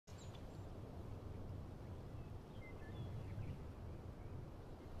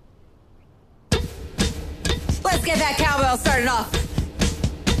get that cowbell started off.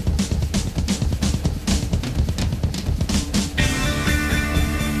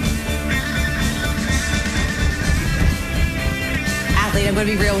 Athlete, I'm going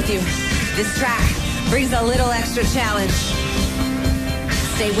to be real with you. This track brings a little extra challenge.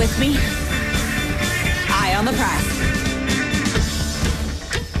 Stay with me. Eye on the prize.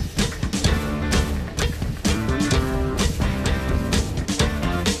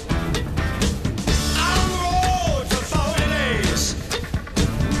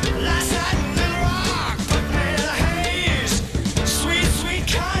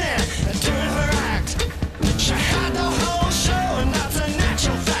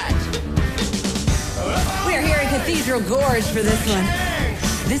 Cathedral Gorge for this one.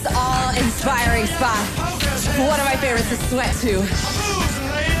 This all-inspiring spot. One of my favorites to sweat to.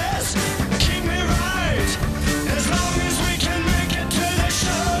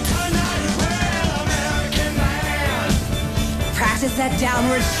 Practice that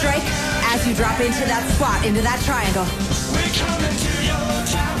downward strike as you drop into that squat, into that triangle.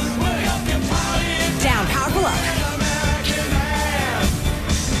 Down, powerful up.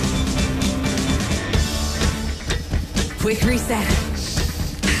 Quick reset.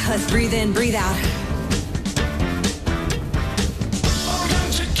 Let's breathe in, breathe out.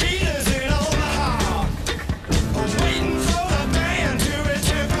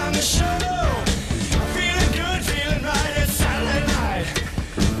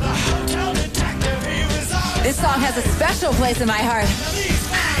 This song has a special place in my heart.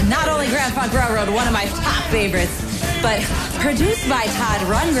 Not only Grand Funk Railroad, one of my top favorites, but produced by Todd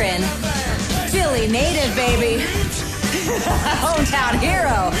Rundgren. Philly native, baby. Hometown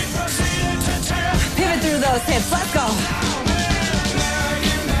hero. Pivot through those hips. Let's go.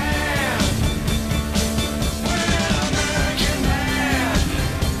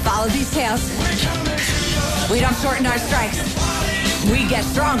 Follow these tails. We don't shorten our strikes. We get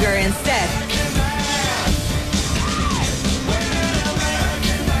stronger instead.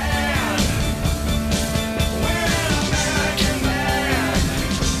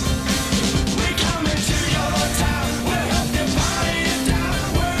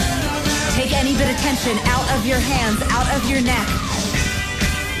 Take any bit of tension out of your hands, out of your neck.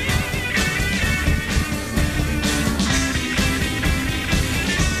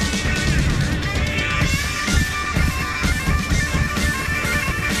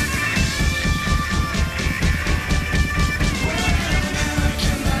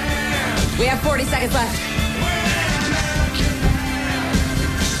 We have 40 seconds left.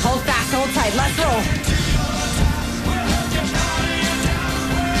 Hold fast, hold tight, let's roll.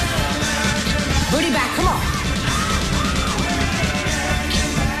 Booty back, come on.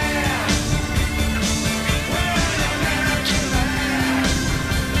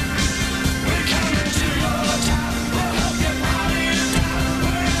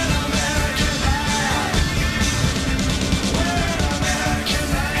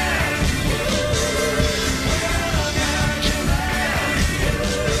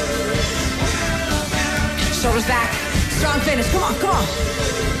 Shoulders back, strong finish, come on, come on.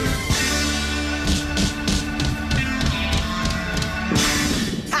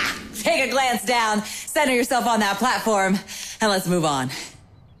 Take a glance down, center yourself on that platform, and let's move on.